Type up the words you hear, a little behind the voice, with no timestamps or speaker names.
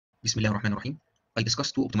Bismillahirrahmanirrahim. I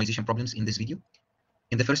discussed two optimization problems in this video.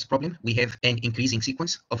 In the first problem, we have an increasing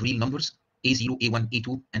sequence of real numbers a0, a1,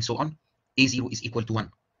 a2, and so on. a0 is equal to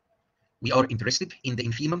 1. We are interested in the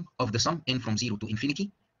infimum of the sum n from 0 to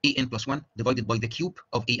infinity, an plus 1 divided by the cube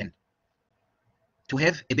of an. To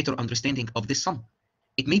have a better understanding of this sum,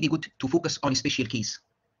 it may be good to focus on a special case.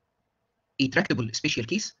 A tractable special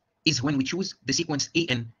case is when we choose the sequence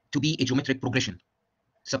an to be a geometric progression.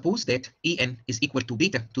 Suppose that an is equal to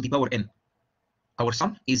beta to the power n. Our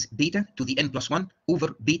sum is beta to the n plus 1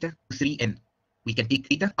 over beta to 3n. We can take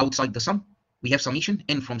beta outside the sum. We have summation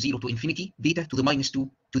n from 0 to infinity, beta to the minus 2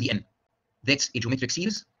 to the n. That's a geometric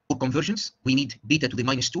series. For convergence, we need beta to the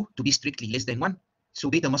minus 2 to be strictly less than 1,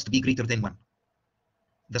 so beta must be greater than 1.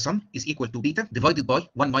 The sum is equal to beta divided by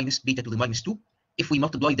 1 minus beta to the minus 2. If we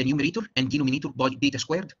multiply the numerator and denominator by beta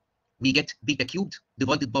squared, we get beta cubed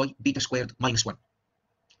divided by beta squared minus 1.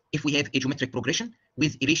 If we have a geometric progression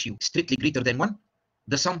with a ratio strictly greater than 1,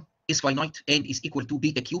 the sum is finite and is equal to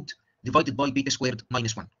beta cubed divided by beta squared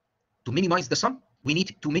minus 1. To minimize the sum, we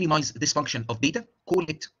need to minimize this function of beta, call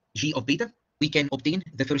it g of beta. We can obtain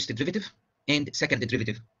the first derivative and second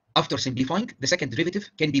derivative. After simplifying, the second derivative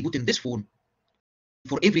can be put in this form.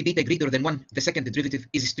 For every beta greater than 1, the second derivative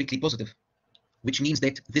is strictly positive, which means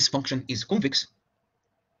that this function is convex.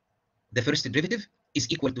 The first derivative is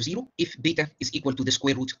equal to 0 if beta is equal to the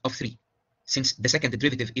square root of 3. Since the second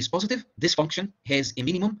derivative is positive, this function has a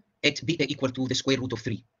minimum at beta equal to the square root of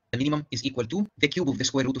 3. The minimum is equal to the cube of the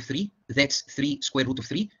square root of 3, that's 3 square root of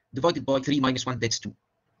 3, divided by 3 minus 1, that's 2.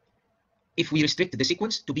 If we restrict the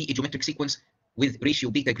sequence to be a geometric sequence with ratio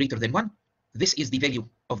beta greater than 1, this is the value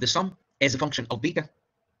of the sum as a function of beta.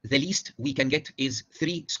 The least we can get is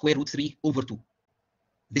 3 square root 3 over 2.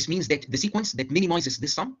 This means that the sequence that minimizes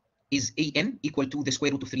this sum is an equal to the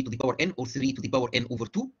square root of 3 to the power n, or 3 to the power n over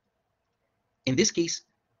 2. In this case,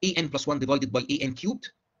 an plus 1 divided by an cubed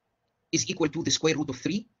is equal to the square root of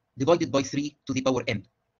 3 divided by 3 to the power n.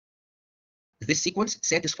 This sequence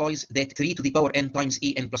satisfies that 3 to the power n times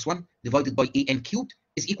an plus 1 divided by an cubed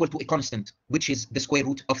is equal to a constant, which is the square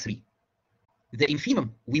root of 3. The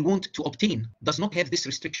infimum we want to obtain does not have this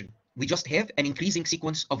restriction. We just have an increasing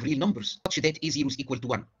sequence of real numbers such that a0 is equal to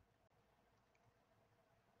 1.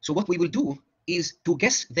 So what we will do is to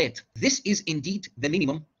guess that this is indeed the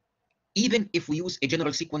minimum, even if we use a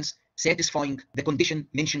general sequence satisfying the condition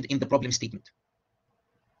mentioned in the problem statement.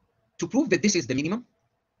 To prove that this is the minimum,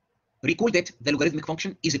 recall that the logarithmic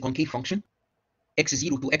function is a concave function.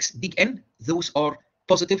 x0 to x big N, those are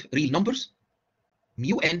positive real numbers.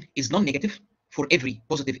 Mu n is non-negative for every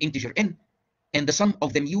positive integer n, and the sum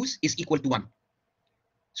of the mu's is equal to 1.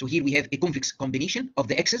 So here we have a convex combination of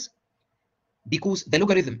the x's. Because the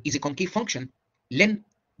logarithm is a concave function, len,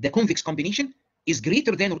 the convex combination, is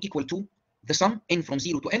greater than or equal to the sum n from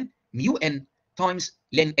 0 to n, mu n times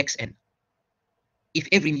len xn. If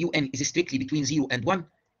every mu n is strictly between 0 and 1,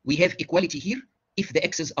 we have equality here if the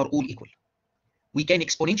x's are all equal. We can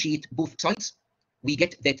exponentiate both sides. We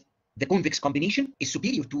get that the convex combination is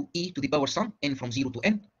superior to e to the power sum n from 0 to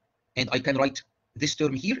n, and I can write this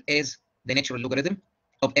term here as the natural logarithm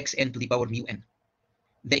of xn to the power mu n.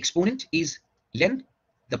 The exponent is len,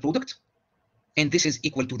 the product, and this is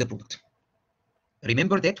equal to the product.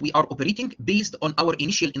 Remember that we are operating based on our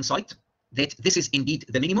initial insight that this is indeed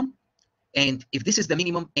the minimum, and if this is the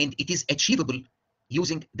minimum and it is achievable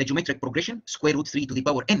using the geometric progression square root 3 to the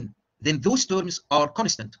power n, then those terms are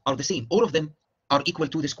constant, are the same. All of them are equal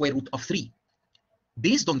to the square root of 3.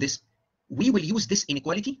 Based on this, we will use this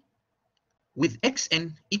inequality with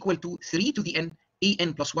xn equal to 3 to the n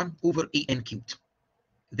an plus 1 over an cubed.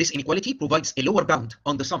 This inequality provides a lower bound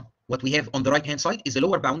on the sum. What we have on the right-hand side is a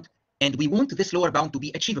lower bound, and we want this lower bound to be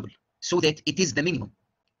achievable so that it is the minimum.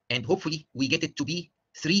 And hopefully we get it to be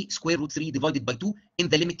 3 square root 3 divided by 2 in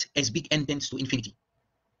the limit as big N tends to infinity.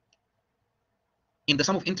 In the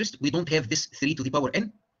sum of interest, we don't have this 3 to the power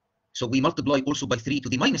n, so we multiply also by 3 to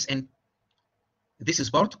the minus n. This is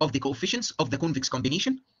part of the coefficients of the convex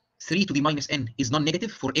combination. 3 to the minus n is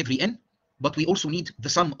non-negative for every n, but we also need the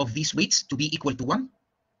sum of these weights to be equal to 1.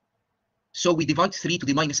 So we divide 3 to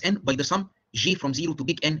the minus n by the sum j from 0 to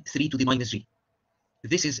big N 3 to the minus j.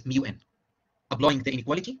 This is mu n. Applying the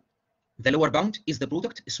inequality, the lower bound is the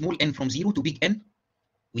product small n from 0 to big N.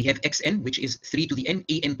 We have xn, which is 3 to the n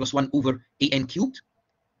an plus 1 over an cubed.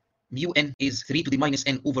 Mu n is 3 to the minus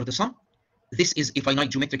n over the sum. This is a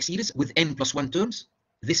finite geometric series with n plus 1 terms.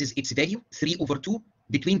 This is its value, 3 over 2,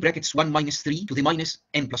 between brackets 1 minus 3 to the minus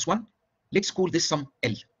n plus 1. Let's call this sum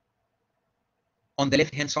L. On the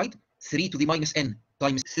left-hand side, 3 to the minus n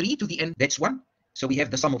times 3 to the n, that's 1. So we have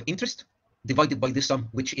the sum of interest divided by this sum,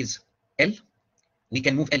 which is L. we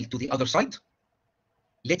can move L to the other side.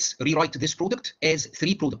 Let's rewrite this product as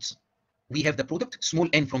three products. We have the product small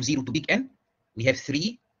n from 0 to big N. We have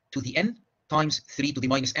 3 to the n times 3 to the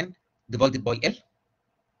minus n divided by L.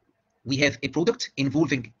 We have a product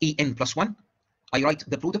involving an plus 1. I write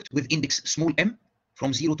the product with index small m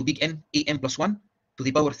from 0 to big N, an plus 1 to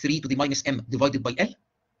the power 3 to the minus m divided by L.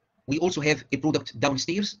 We also have a product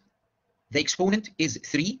downstairs. The exponent is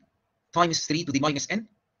 3 times 3 to the minus n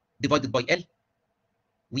divided by L.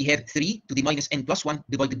 We have 3 to the minus n plus 1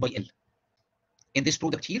 divided by L. In this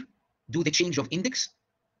product here, do the change of index,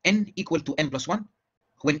 n equal to m plus 1.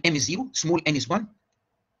 When m is 0, small n is 1.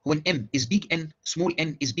 When m is big N, small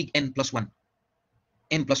n is big N plus 1.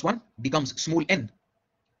 m plus 1 becomes small n.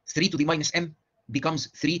 3 to the minus m becomes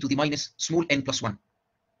 3 to the minus small n plus 1.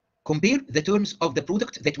 Compare the terms of the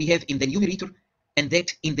product that we have in the numerator and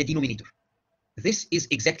that in the denominator. This is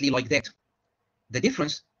exactly like that. The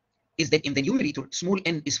difference is that in the numerator, small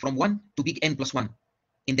n is from 1 to big N plus 1.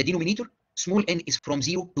 In the denominator, small n is from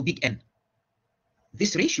 0 to big N.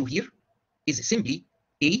 This ratio here is simply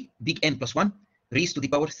a big N plus 1 raised to the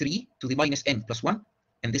power 3 to the minus n plus 1,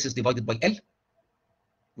 and this is divided by L,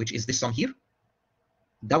 which is this sum here.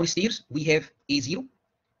 Downstairs, we have a0.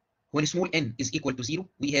 When small n is equal to 0,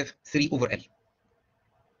 we have 3 over L.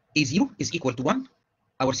 a0 is equal to 1.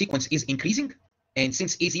 Our sequence is increasing, and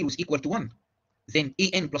since a0 is equal to 1, then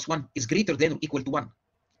an plus 1 is greater than or equal to 1.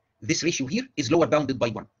 This ratio here is lower bounded by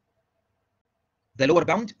 1. The lower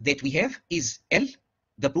bound that we have is L,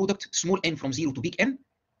 the product small n from 0 to big N,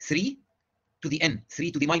 3 to the n,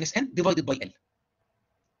 3 to the minus n divided by L.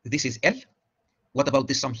 This is L. What about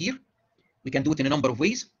this sum here? We can do it in a number of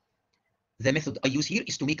ways. The method I use here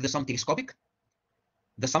is to make the sum telescopic.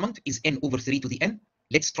 The summand is n over 3 to the n.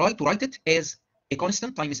 Let's try to write it as a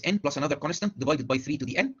constant times n plus another constant divided by 3 to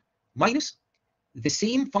the n minus the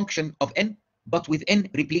same function of n, but with n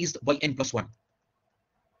replaced by n plus 1.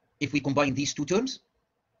 If we combine these two terms,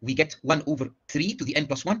 we get 1 over 3 to the n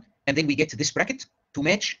plus 1, and then we get this bracket. To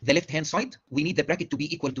match the left-hand side, we need the bracket to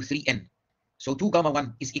be equal to 3n. So 2 gamma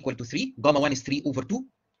 1 is equal to 3. Gamma 1 is 3 over 2.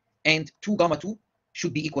 And 2 gamma 2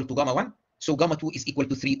 should be equal to gamma 1. So gamma 2 is equal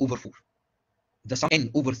to 3 over 4. The sum n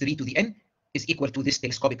over 3 to the n is equal to this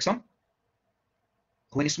telescopic sum.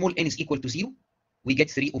 When small n is equal to 0, we get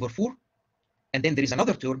 3 over 4. And then there is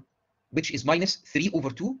another term, which is minus 3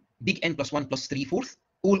 over 2, big N plus 1 plus 3/4,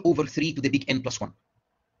 all over 3 to the big N plus 1.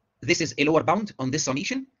 This is a lower bound on this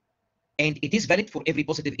summation, and it is valid for every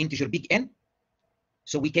positive integer big N.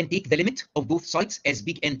 So we can take the limit of both sides as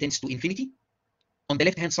big N tends to infinity. On the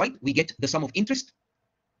left-hand side, we get the sum of interest.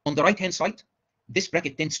 On the right-hand side, this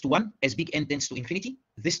bracket tends to 1 as big N tends to infinity.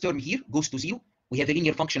 This term here goes to 0. We have a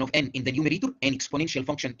linear function of n in the numerator and exponential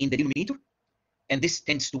function in the denominator, and this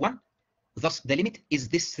tends to 1. Thus, the limit is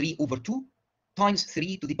this 3 over 2 times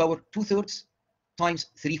 3 to the power 2/3 times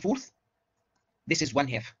 3/4. This is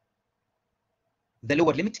 1/2. The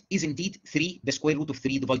lower limit is indeed 3, the square root of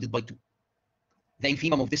 3 divided by 2. The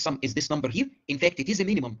infimum of this sum is this number here. In fact, it is a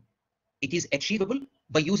minimum. It is achievable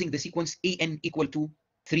by using the sequence an equal to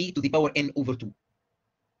 3 to the power n over 2.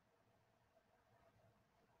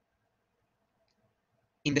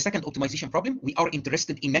 In the second optimization problem, we are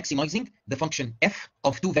interested in maximizing the function f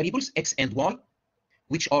of two variables, x and y,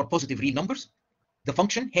 which are positive real numbers. The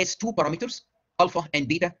function has two parameters, alpha and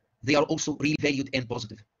beta. They are also real valued and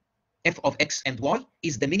positive. F of x and y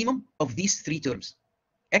is the minimum of these three terms: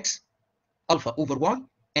 x, alpha over y,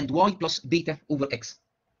 and y plus beta over x.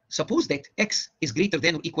 Suppose that x is greater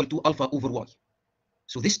than or equal to alpha over y.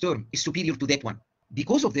 So this term is superior to that one.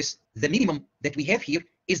 Because of this, the minimum that we have here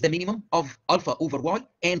is the minimum of alpha over y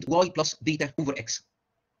and y plus beta over x.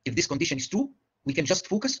 If this condition is true, we can just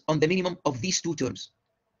focus on the minimum of these two terms.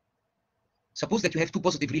 Suppose that you have two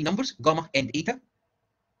positive real numbers, gamma and eta.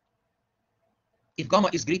 If gamma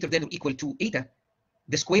is greater than or equal to eta,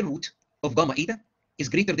 the square root of gamma eta is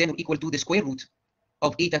greater than or equal to the square root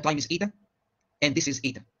of eta times eta, and this is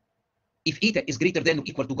eta. If eta is greater than or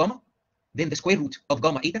equal to gamma, then the square root of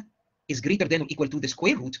gamma eta is greater than or equal to the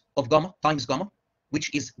square root of gamma times gamma,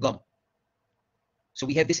 which is gamma. So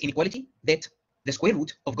we have this inequality that the square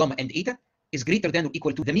root of gamma and eta is greater than or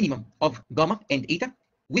equal to the minimum of gamma and eta,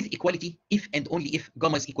 with equality if and only if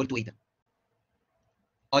gamma is equal to eta.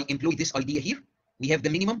 I employ this idea here. We have the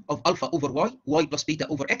minimum of alpha over y, y plus beta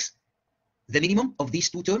over x. The minimum of these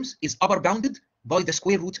two terms is upper bounded by the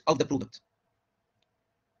square root of the product.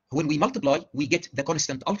 When we multiply, we get the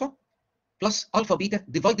constant alpha plus alpha beta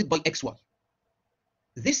divided by xy.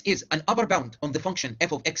 This is an upper bound on the function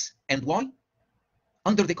f of x and y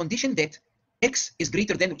under the condition that x is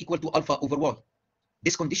greater than or equal to alpha over y.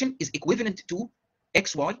 This condition is equivalent to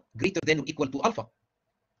xy greater than or equal to alpha.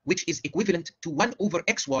 which is equivalent to 1 over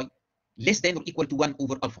xy less than or equal to 1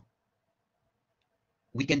 over alpha.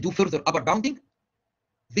 We can do further upper bounding.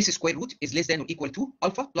 This square root is less than or equal to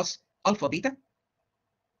alpha plus alpha beta.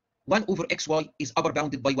 1 over xy is upper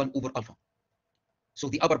bounded by 1 over alpha. So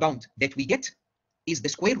the upper bound that we get is the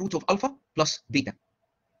square root of alpha plus beta.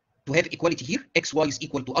 To have equality here, xy is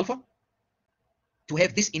equal to alpha. To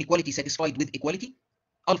have this inequality satisfied with equality,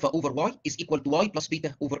 alpha over y is equal to y plus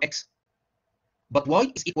beta over x. But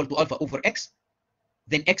y is equal to alpha over x,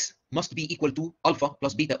 then x must be equal to alpha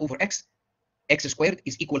plus beta over x. X squared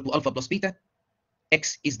is equal to alpha plus beta.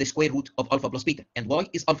 X is the square root of alpha plus beta, and y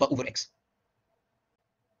is alpha over x.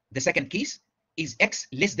 The second case is x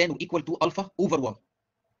less than or equal to alpha over y.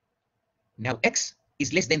 Now x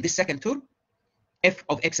is less than this second term. F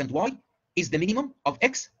of x and y is the minimum of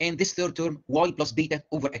x and this third term y plus beta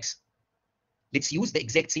over x. Let's use the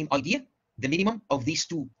exact same idea. The minimum of these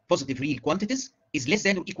two positive real quantities is less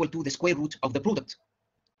than or equal to the square root of the product.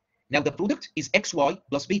 Now the product is xy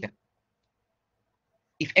plus beta.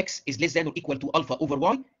 If x is less than or equal to alpha over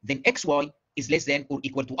y, then xy is less than or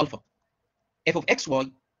equal to alpha. F of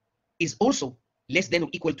xy is also less than or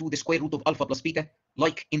equal to the square root of alpha plus beta,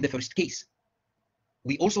 like in the first case.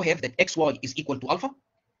 We also have that xy is equal to alpha.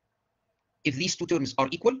 If these two terms are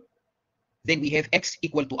equal, then we have x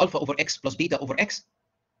equal to alpha over x plus beta over x.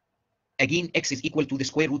 Again, x is equal to the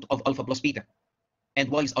square root of alpha plus beta, and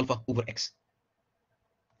y is alpha over x.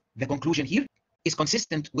 The conclusion here is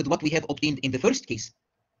consistent with what we have obtained in the first case.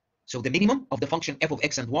 So the minimum of the function f of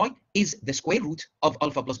x and y is the square root of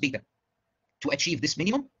alpha plus beta. To achieve this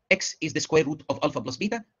minimum, x is the square root of alpha plus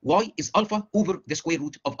beta, y is alpha over the square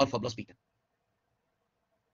root of alpha plus beta.